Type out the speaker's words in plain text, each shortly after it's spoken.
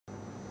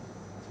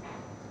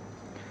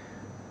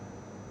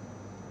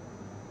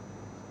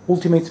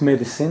Ultimate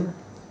Medicine,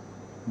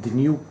 the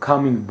new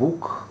coming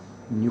book,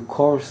 new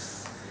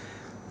course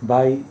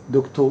by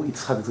Dr.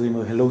 Itzhak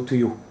Dreamer. Hello to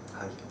you.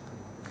 Hi.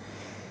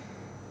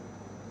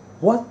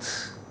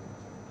 What,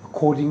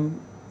 according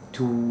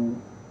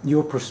to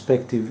your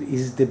perspective,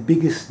 is the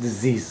biggest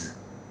disease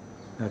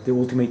that the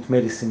Ultimate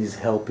Medicine is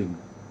helping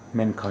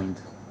mankind?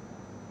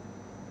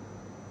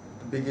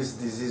 The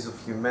biggest disease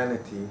of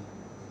humanity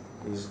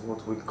is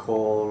what we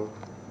call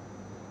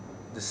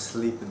the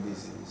sleep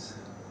disease,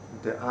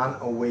 the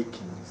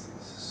unawakened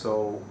disease.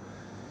 So,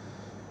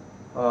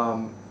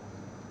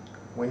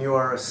 when you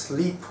are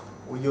asleep,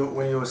 when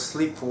you're a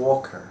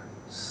sleepwalker,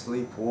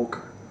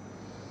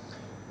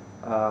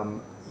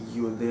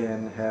 you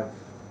then have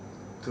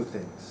two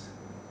things.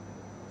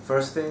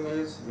 First thing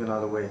is you're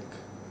not awake,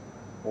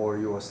 or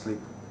you are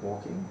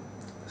sleepwalking.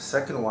 The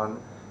second one,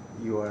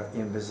 you are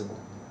invisible.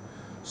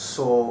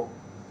 So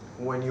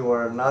when you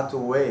are not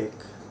awake,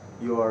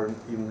 you are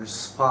in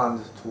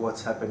response to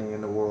what's happening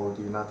in the world.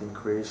 You're not in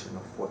creation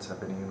of what's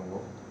happening in the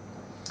world.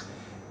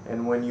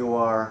 And when you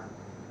are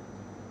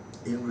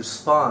in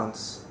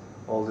response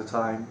all the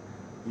time,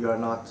 you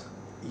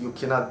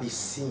cannot be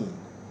seen,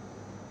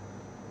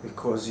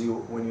 because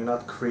when you're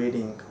not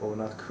creating or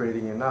not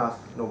creating enough,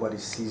 nobody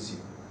sees you.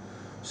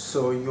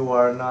 So you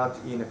are not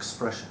in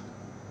expression.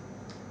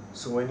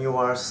 So when you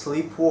are a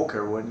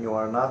sleepwalker, when you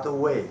are not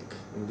awake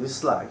in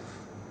this life,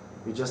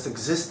 you're just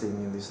existing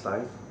in this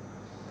life,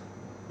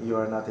 you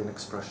are not in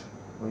expression.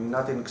 When you're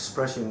not in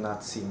expression, you're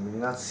not seeing. When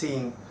you're not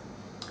seeing,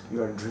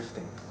 you are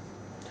drifting.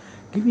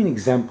 Give me an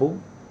example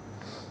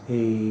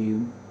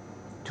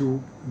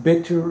to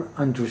better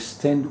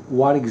understand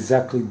what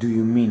exactly do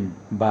you mean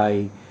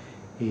by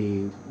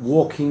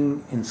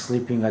walking and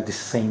sleeping at the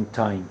same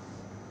time.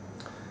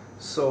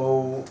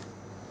 So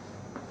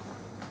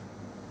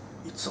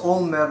it's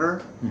all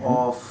matter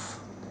of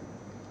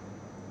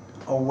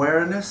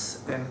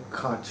awareness and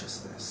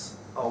consciousness.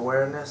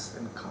 Awareness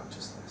and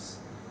consciousness.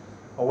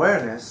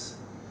 Awareness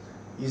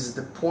is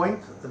the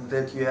point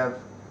that you have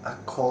a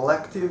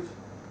collective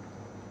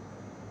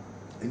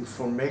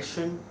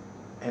information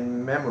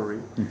and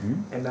memory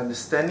and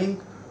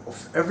understanding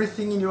of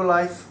everything in your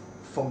life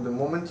from the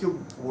moment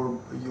you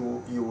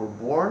were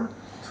born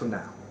to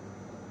now.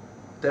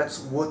 That's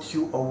what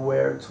you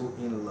aware to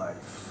in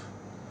life.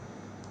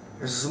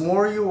 As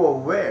more you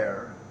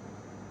aware,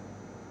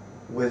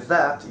 with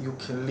that you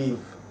can live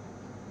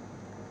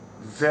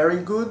very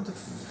good,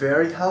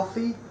 very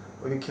healthy,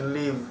 or you can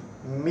live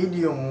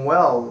medium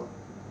well,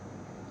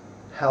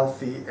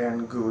 healthy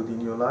and good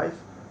in your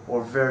life,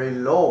 or very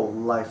low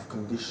life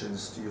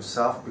conditions to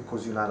yourself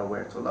because you're not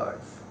aware to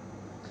life.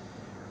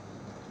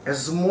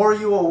 As more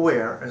you are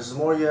aware, as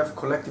more you have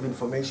collective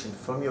information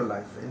from your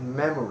life and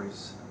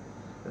memories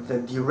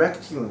that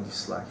direct you in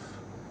this life,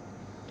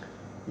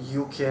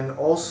 you can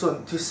also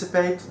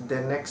anticipate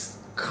the next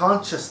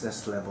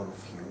consciousness level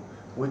of you,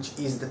 which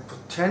is the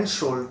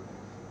potential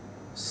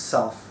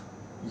self,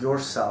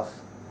 yourself,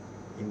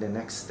 in the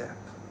next step.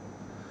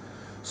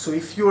 So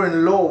if you're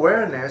in low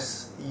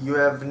awareness, you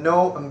have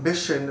no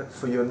ambition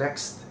for your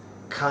next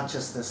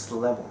consciousness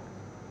level.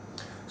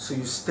 So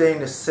you stay in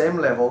the same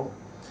level,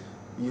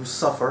 you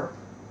suffer,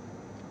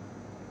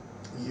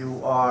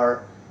 you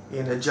are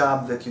in a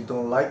job that you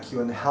don't like,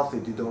 you're in a health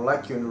that you don't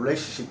like, you're in a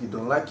relationship you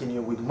don't like, and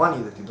you're with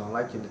money that you don't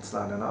like and it's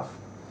not enough.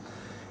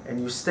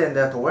 And you stay in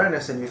that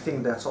awareness and you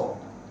think that's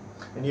all.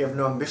 And you have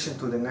no ambition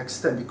to the next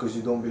step because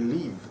you don't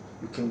believe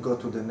you can go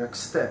to the next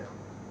step,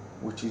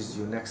 which is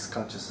your next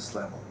consciousness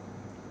level.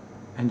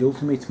 And the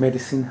Ultimate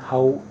Medicine,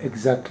 how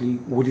exactly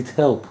would it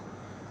help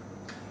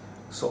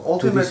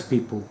to these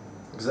people?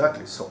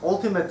 Exactly. So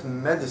Ultimate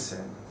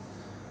Medicine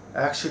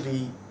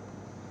actually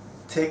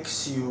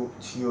takes you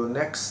to your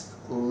next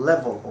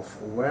level of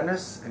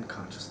awareness and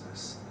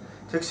consciousness.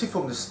 It takes you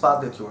from the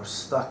spot that you are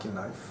stuck in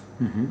life.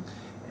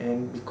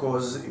 And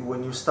because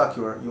when you're stuck,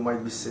 you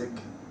might be sick,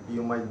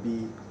 you might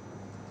be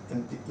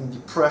in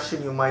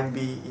depression, you might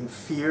be in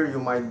fear, you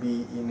might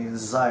be in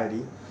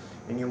anxiety,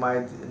 and you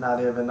might not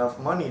have enough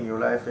money in your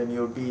life and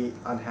you'll be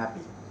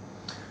unhappy.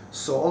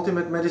 So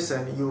Ultimate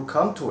Medicine, you'll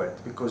come to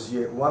it because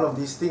one of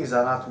these things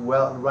are not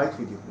right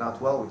with you, not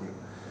well with you.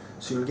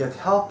 So you'll get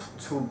help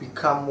to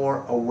become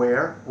more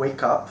aware,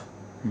 wake up,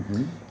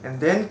 and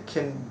then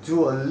can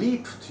do a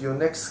leap to your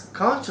next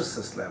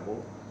consciousness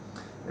level,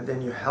 and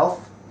then your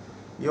health,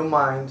 your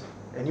mind,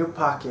 and your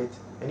pocket,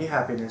 and your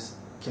happiness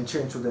can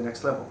change to the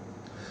next level.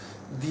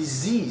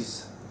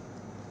 Disease,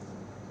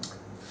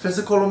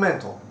 physical or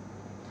mental,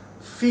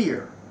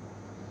 fear,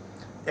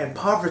 and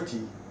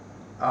poverty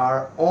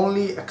are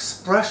only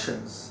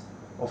expressions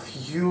of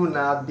you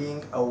not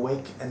being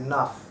awake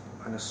enough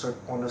on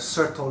a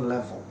certain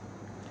level.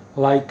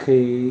 Like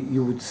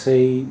you would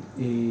say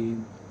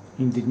in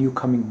the new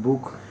coming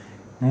book,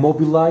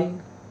 Mobileye,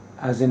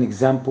 as an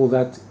example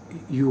that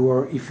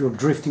if you're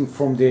drifting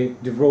from the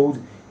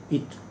road,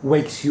 it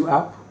wakes you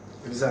up.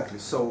 Exactly.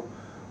 So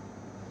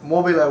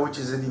Mobileye, which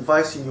is a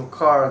device in your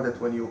car that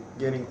when you're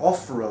getting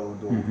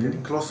off-road or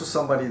getting close to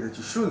somebody that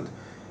you shouldn't,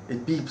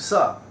 it beeps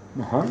up.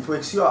 It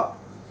wakes you up.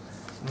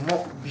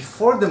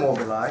 before the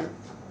Mobileye,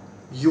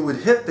 you would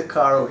hit the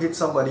car or hit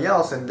somebody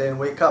else and then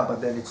wake up, but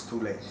then it's too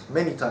late.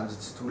 Many times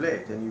it's too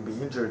late and you'll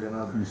be injured and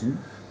others. Mm-hmm.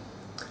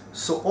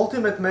 So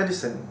ultimate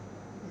medicine,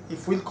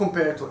 if we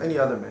compare it to any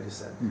other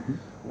medicine,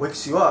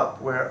 wakes you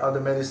up, where other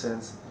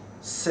medicines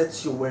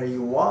sets you where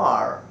you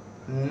are,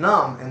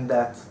 numb in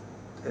that,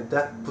 at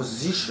that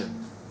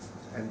position,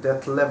 at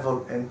that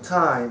level and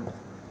time,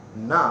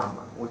 numb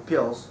with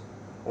pills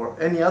or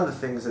any other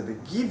things that they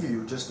give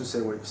you just to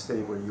say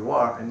stay where you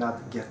are and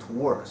not get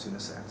worse in a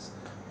sense.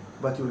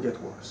 But you'll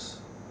get worse.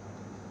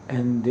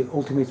 And the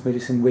ultimate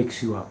medicine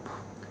wakes you up.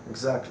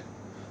 Exactly.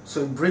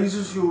 So it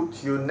brings you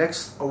to your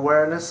next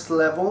awareness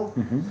level,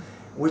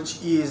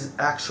 which is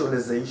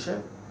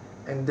actualization,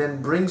 and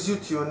then brings you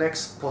to your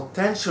next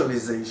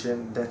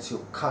potentialization, that's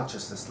your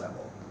consciousness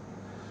level.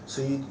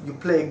 So you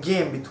play a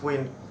game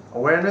between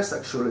awareness,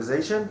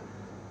 actualization,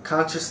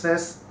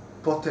 consciousness,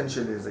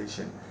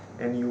 potentialization,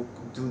 and you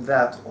do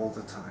that all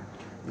the time.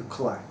 You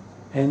climb.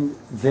 And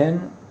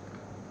then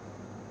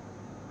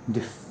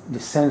the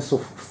sense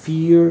of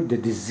fear, the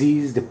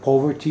disease, the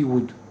poverty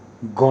would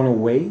gone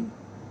away?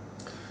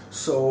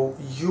 So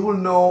you will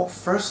know,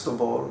 first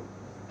of all,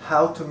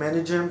 how to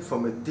manage them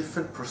from a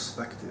different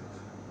perspective.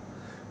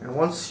 And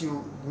once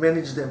you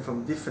manage them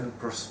from different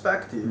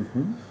perspective,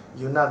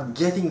 you're not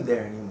getting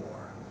there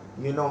anymore.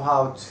 You know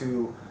how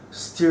to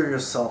steer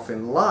yourself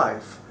in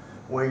life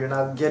where you're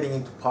not getting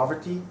into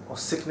poverty or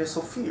sickness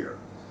or fear.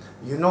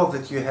 You know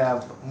that you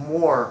have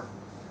more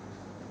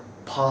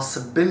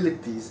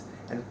possibilities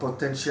and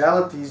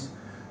potentialities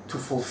to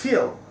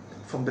fulfill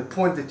from the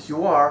point that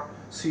you are,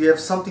 so you have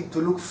something to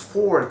look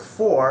forward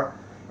for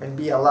and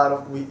be a lot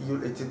of, it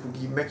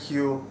will make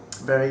you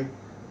very,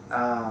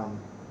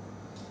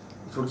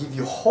 it will give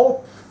you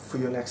hope for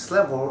your next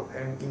level,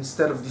 and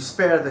instead of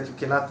despair that you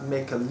cannot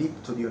make a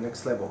leap to your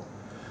next level.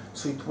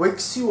 So it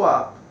wakes you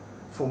up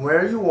from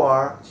where you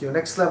are to your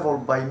next level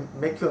by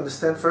make you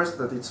understand first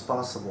that it's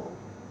possible,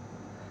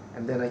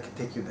 and then I can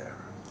take you there.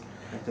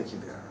 I take you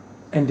there.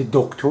 And the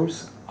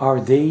doctors, are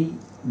they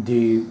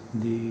the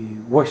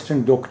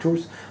Western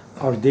doctors?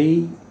 Are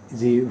they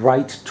the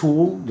right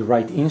tool, the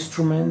right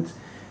instrument?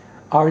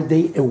 Are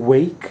they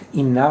awake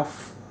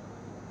enough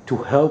to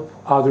help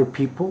other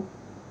people?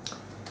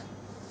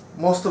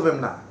 Most of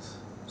them not.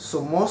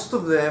 So most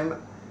of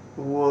them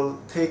will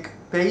take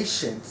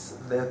patients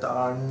that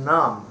are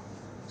numb,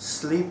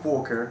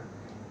 sleepwalker,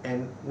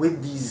 and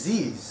with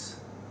disease,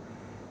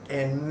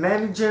 and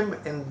manage them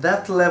in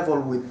that level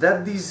with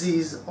that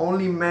disease,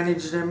 only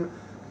manage them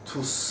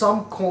to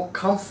some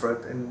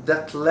comfort in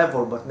that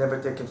level, but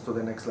never take them to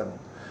the next level.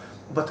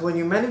 But when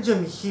you manage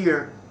them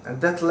here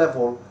at that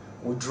level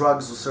with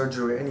drugs or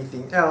surgery or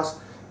anything else,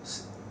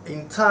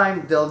 in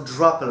time they'll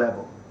drop a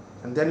level,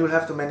 and then you'll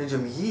have to manage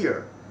them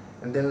here,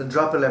 and then they'll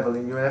drop a level,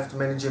 and you'll have to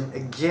manage them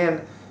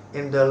again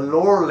in the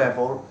lower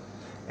level.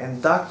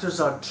 And doctors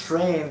are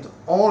trained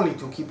only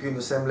to keep you in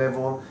the same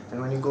level,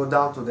 and when you go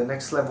down to the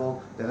next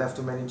level, they'll have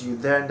to manage you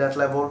there in that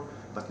level,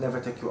 but never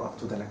take you up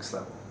to the next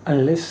level.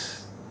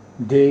 Unless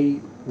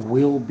they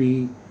will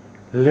be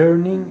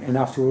learning and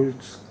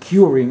afterwards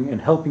curing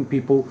and helping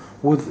people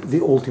with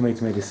the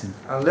ultimate medicine.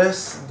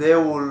 Unless they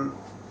will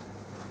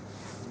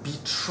be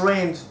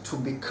trained to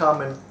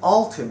become an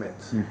ultimate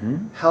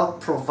health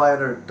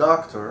provider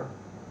doctor,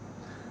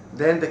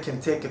 then they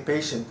can take a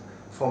patient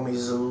from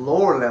his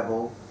lower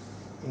level,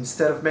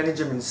 instead of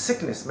managing him in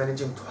sickness,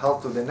 manage him to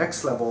health to the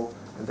next level,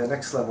 and the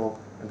next level,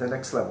 and the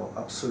next level.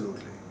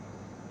 Absolutely.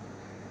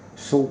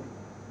 So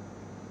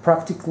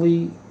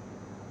practically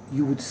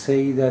you would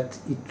say that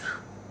it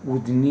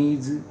would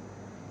need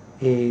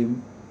a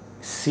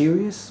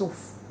series of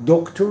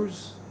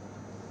doctors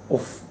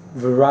of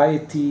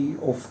variety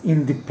of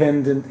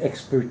independent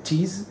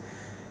expertise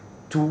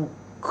to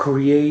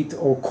create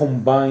or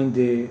combine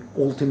the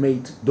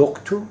ultimate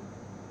doctor,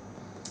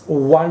 or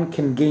one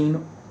can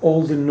gain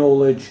all the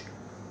knowledge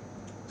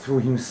through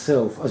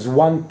himself as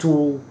one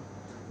tool,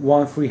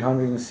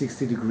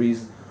 360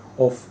 degrees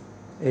of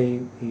a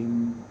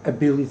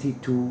ability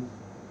to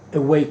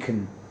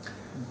awaken.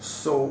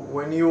 So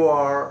when you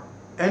are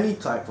any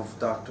type of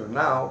doctor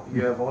now,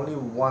 you have only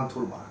one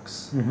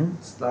toolbox.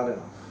 It's not enough.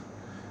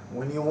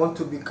 When you want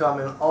to become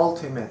an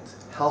ultimate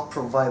health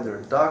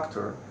provider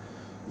doctor,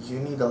 you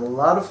need a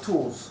lot of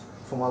tools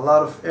from a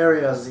lot of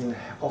areas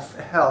of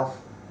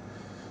health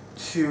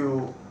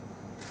to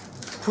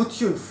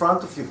put you in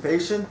front of your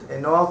patient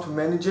and know how to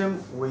manage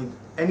him with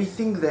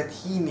anything that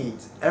he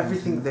needs,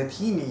 everything that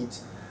he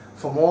needs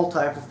from all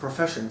type of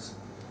professions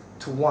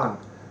to one.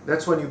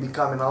 That's when you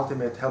become an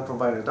ultimate health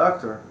provider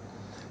doctor.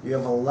 You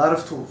have a lot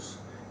of tools,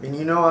 and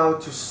you know how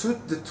to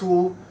suit the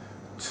tool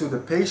to the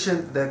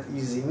patient that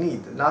is in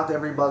need. Not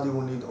everybody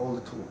will need all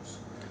the tools.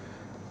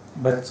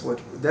 But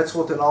that's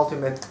what an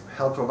ultimate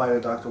health provider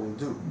doctor will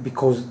do.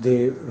 Because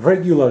the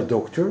regular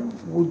doctor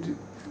would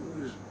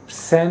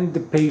send the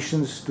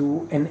patients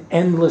to an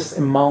endless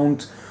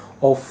amount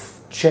of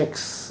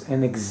checks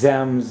and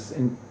exams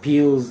and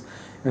pills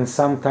and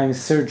sometimes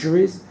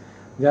surgeries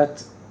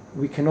that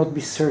we cannot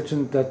be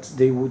certain that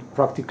they would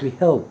practically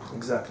help.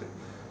 Exactly.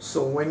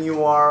 So when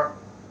you are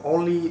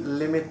only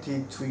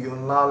limited to your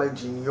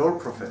knowledge in your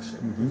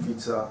profession, if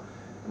it's a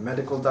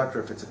medical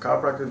doctor, if it's a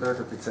chiropractic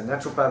doctor, if it's a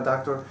naturopath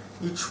doctor,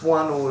 each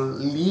one will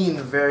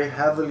lean very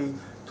heavily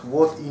to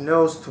what he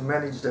knows to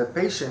manage their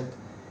patient,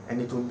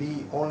 and it will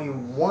be only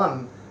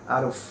 1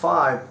 out of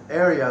 5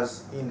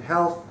 areas in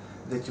health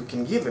that you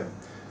can give him.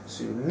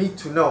 So you need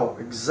to know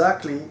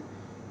exactly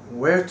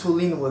where to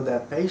lean with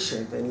that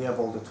patient, and you have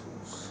all the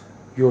tools.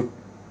 You're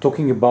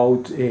talking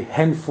about a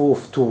handful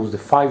of tools, the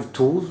 5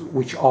 tools,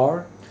 which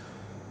are?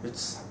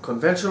 It's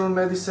conventional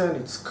medicine,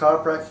 it's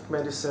chiropractic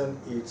medicine,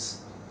 it's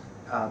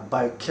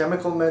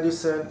biochemical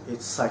medicine,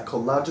 it's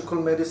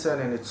psychological medicine,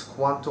 and it's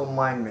quantum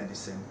mind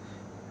medicine,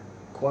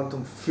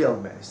 quantum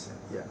field medicine,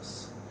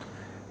 yes.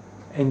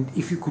 And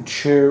if you could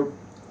share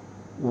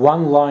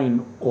one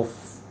line of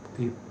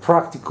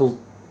practical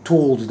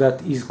tools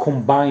that is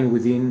combined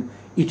within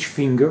each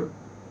finger,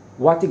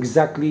 what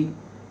exactly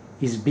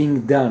is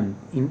being done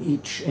in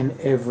each and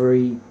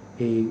every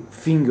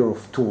finger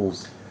of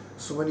tools?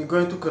 So when you go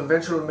into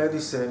conventional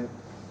medicine,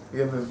 you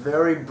have a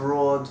very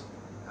broad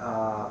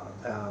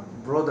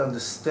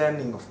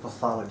understanding of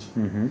pathology.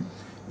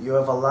 You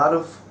have a lot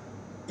of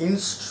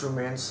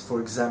instruments for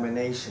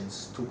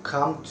examinations to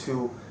come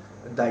to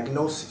a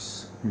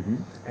diagnosis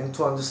and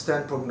to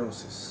understand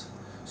prognosis.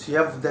 So you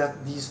have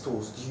these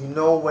tools. Do you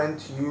know when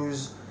to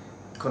use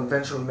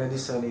conventional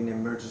medicine in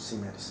emergency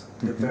medicine?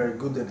 They're very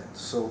good at it.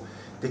 So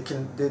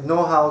they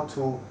know how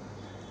to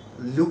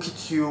look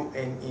at you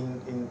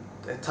in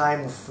a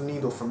time of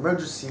need of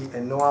emergency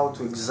and know how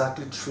to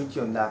exactly treat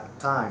you in that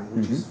time,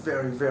 which is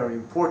very, very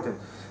important.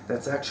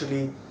 That's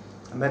actually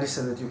a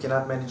medicine that you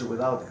cannot manage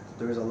without it.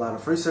 There is a lot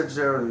of research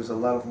there, there is a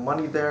lot of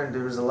money there, and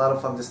there is a lot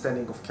of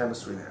understanding of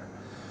chemistry there.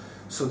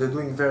 So they're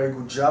doing a very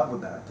good job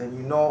with that. And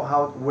you know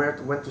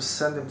when to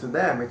send them to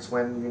them. It's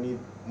when you need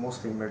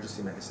mostly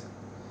emergency medicine.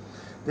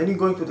 Then you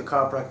go into the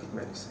chiropractic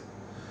medicine.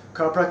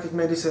 Chiropractic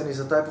medicine is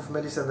a type of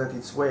medicine that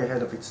it's way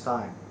ahead of its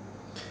time,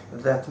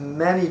 that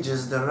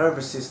manages the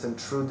nervous system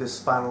through the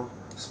spinal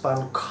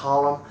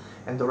column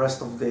and the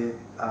rest of the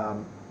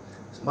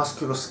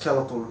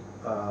musculoskeletal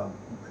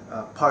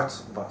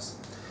parts of us.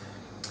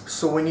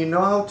 So when you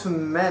know how to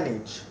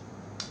manage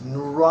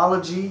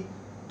neurology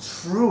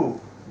through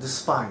the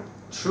spine,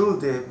 through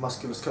the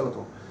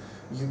musculoskeletal,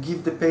 you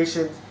give the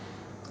patient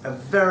a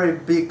very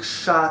big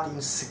shot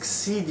in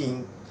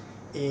succeeding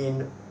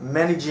in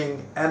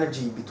managing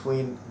energy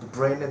between the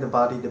brain and the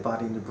body and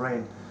the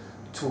brain,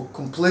 to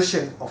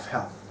completion of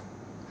health,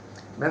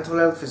 mental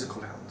health,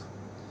 physical health.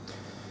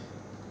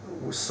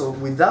 So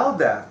without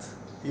that,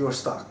 you're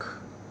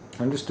stuck.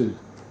 Understood.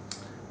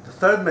 The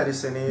third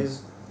medicine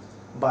is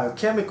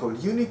biochemical.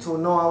 You need to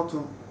know how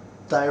to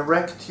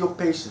direct your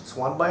patients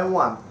one by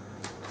one,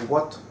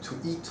 what to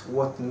eat,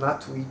 what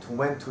not to eat,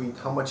 when to eat,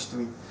 how much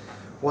to eat,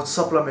 what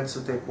supplements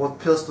to take, what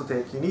pills to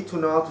take. You need to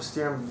know how to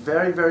steer them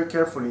very, very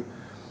carefully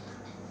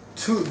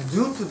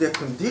due to their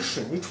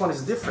condition. Each one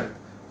is different.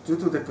 Due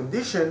to the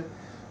condition,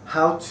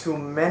 how to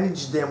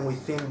manage them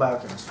within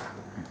biochemistry,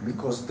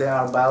 because they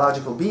are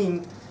biological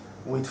beings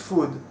with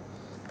food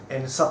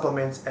and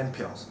supplements and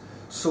pills.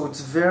 So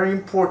it's very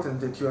important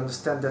that you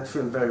understand that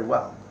field very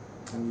well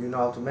and you know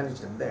how to manage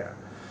them there.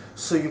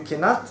 So you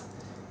cannot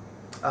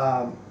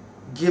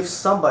give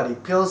somebody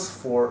pills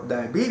for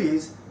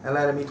diabetes and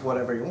let him eat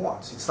whatever he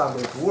wants. It's not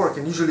going to work,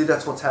 and usually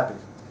that's what's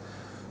happening.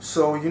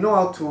 So you know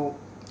how to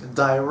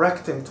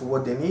direct them to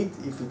what they need,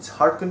 if it's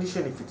heart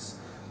condition, if it's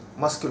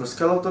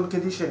musculoskeletal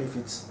condition, if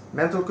it's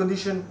mental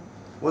condition,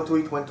 what to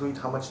eat, when to eat,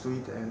 how much to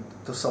eat, and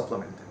to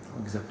supplement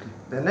it. Exactly.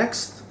 The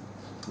next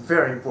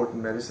very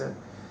important medicine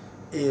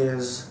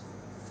is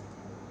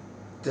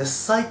the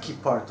psyche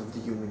part of the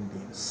human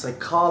being,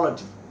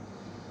 psychology.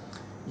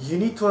 You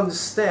need to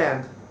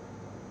understand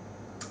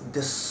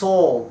the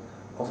soul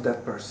of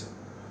that person.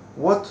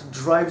 What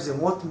drives him,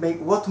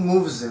 what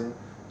moves him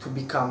to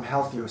become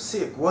healthy or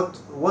sick?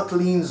 What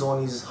leans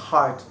on his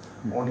heart,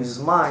 on his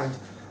mind,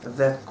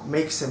 that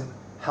makes him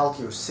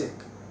healthy or sick,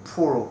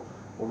 poor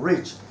or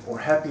rich, or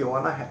happy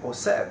or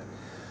sad?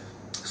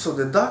 So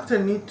the doctor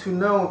needs to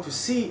know, to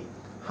see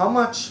how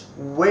much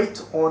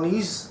weight on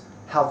his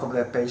health of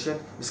that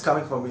patient is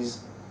coming from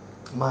his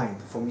mind,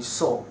 from his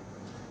soul.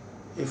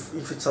 If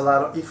it's a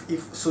lot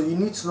of, so you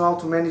need to know how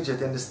to manage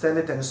it, understand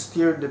it, and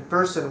steer the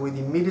person with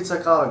immediate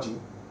psychology,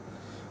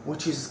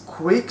 which is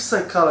quick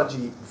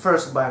psychology,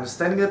 first by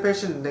understanding the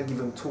patient and then give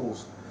him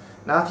tools.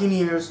 Not in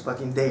years, but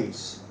in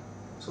days.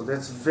 So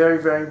that's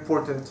very, very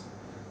important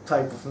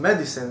type of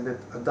medicine that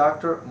a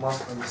doctor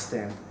must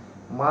understand,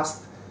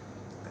 must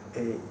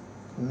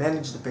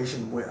manage the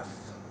patient with.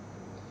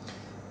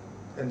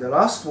 And the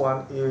last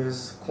one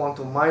is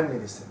quantum mind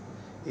medicine,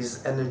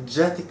 is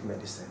energetic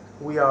medicine.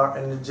 We are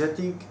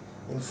energetic,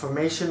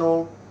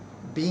 informational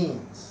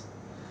beings.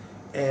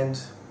 And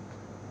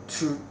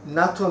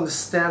not to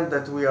understand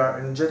that we are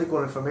energetic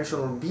or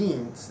informational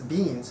beings,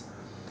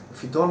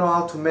 if you don't know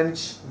how to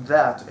manage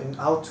that and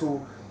how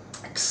to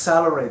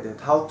accelerate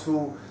it, how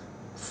to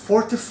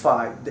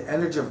fortify the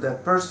energy of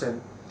that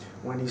person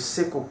when he's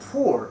sick or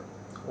poor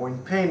or in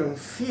pain or in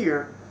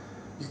fear.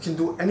 You can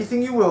do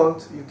anything you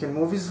want, you can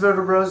move his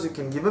vertebrae, you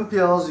can give him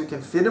pills, you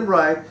can feed him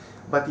right,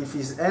 but if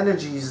his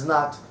energy is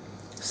not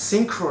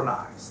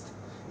synchronized,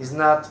 is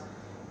not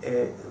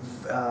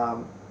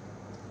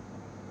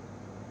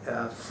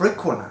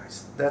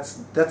frequenized,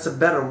 that's a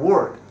better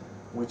word,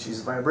 which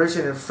is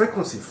vibration and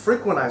frequency,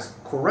 frequenized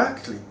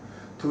correctly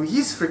to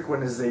his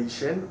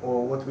frequenization,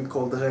 or what we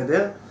call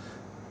Dreder,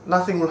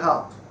 nothing will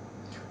help.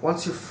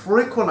 Once you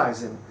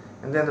frequenize him,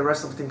 and then the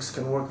rest of things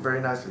can work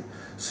very nicely.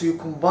 So you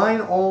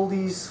combine all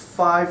these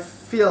 5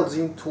 fields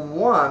into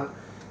one,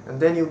 and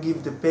then you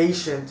give the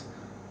patient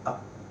a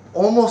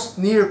almost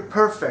near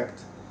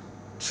perfect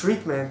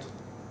treatment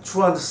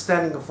through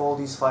understanding of all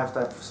these 5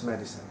 types of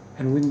medicine.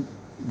 And when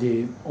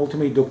the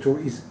ultimate doctor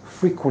is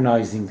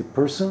frequenizing the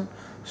person,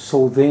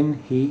 so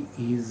then he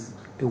is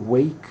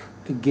awake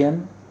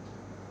again?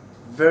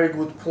 Very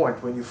good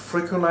point. When you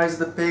frequenize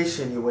the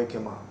patient, you wake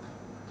him up.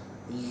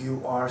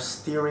 You are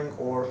steering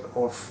or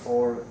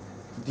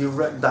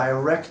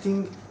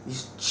directing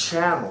his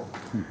channel,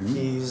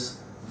 his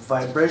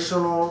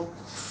vibrational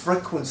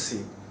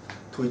frequency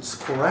to its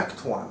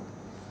correct one.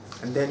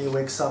 And then he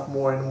wakes up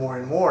more and more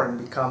and more and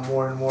become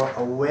more and more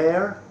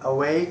aware,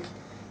 awake,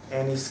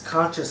 and his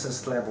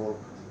consciousness level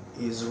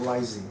is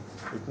rising.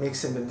 It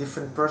makes him a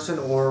different person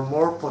or a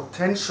more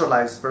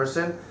potentialized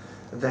person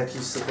that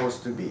he's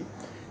supposed to be.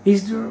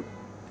 Is there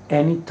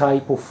any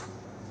type of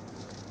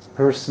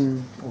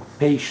person or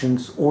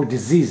patients or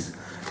disease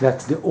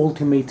that the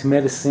ultimate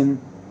medicine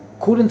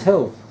couldn't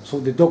help? So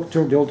the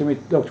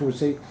ultimate doctor would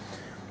say,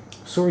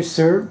 sorry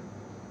sir,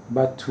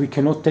 but we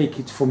cannot take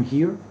it from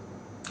here.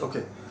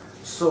 Okay,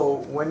 so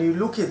when you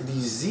look at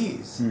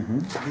disease,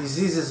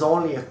 disease is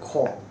only a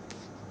call.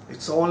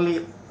 It's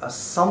only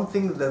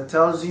something that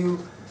tells you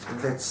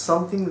that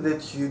something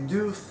that you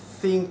do,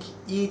 think,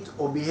 eat,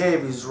 or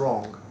behave is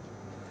wrong.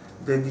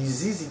 The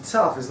disease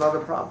itself is not a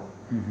problem.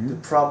 The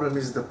problem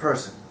is the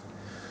person.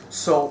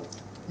 So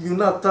you're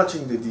not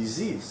touching the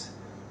disease,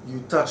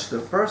 you touch the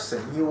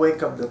person, you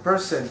wake up the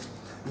person,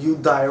 you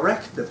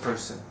direct the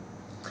person,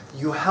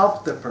 you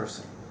help the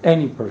person.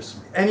 Any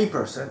person. Any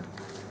person.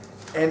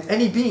 And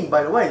any being,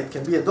 by the way, it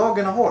can be a dog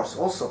and a horse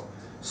also.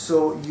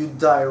 So you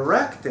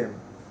direct them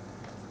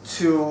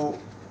to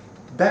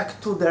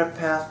back to their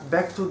path,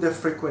 back to their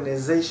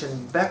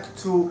frequenization, back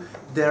to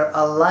their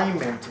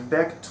alignment,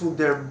 back to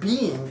their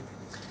being,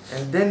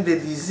 and then the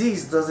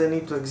disease doesn't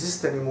need to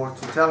exist anymore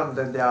to tell them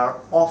that they are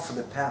off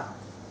the path.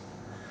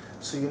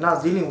 So you're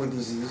not dealing with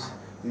disease,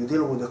 you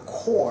deal with the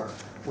core,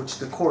 which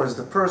the core is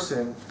the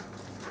person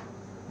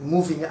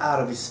moving out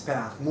of his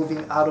path,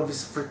 moving out of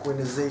his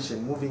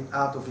frequenization, moving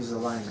out of his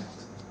alignment.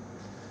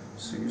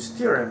 So you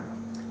steer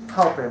him,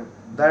 help him,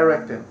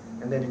 direct him,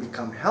 and then you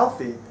become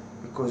healthy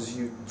because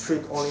you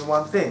treat only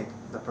one thing,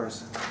 the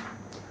person.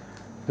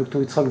 Dr.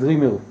 Yitzhak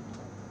Dreamer,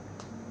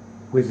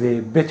 with a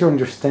better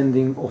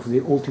understanding of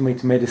the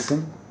ultimate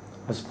medicine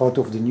as part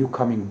of the new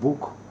coming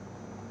book,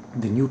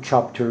 the new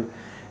chapter,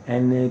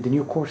 and the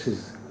new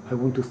courses, I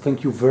want to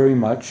thank you very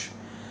much,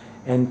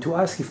 and to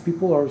ask if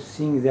people are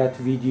seeing that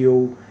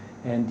video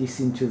and this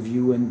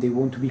interview and they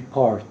want to be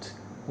part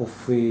of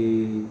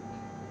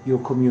your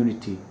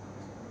community,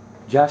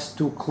 just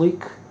to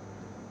click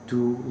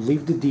to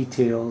leave the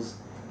details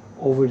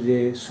over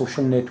the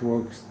social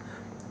networks,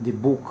 the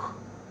book,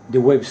 the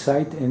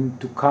website, and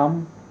to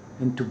come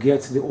and to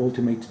get the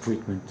ultimate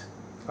treatment.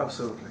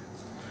 Absolutely.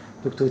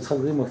 Dr.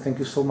 Yitzhak Dreamer, thank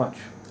you so much.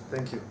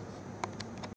 Thank you.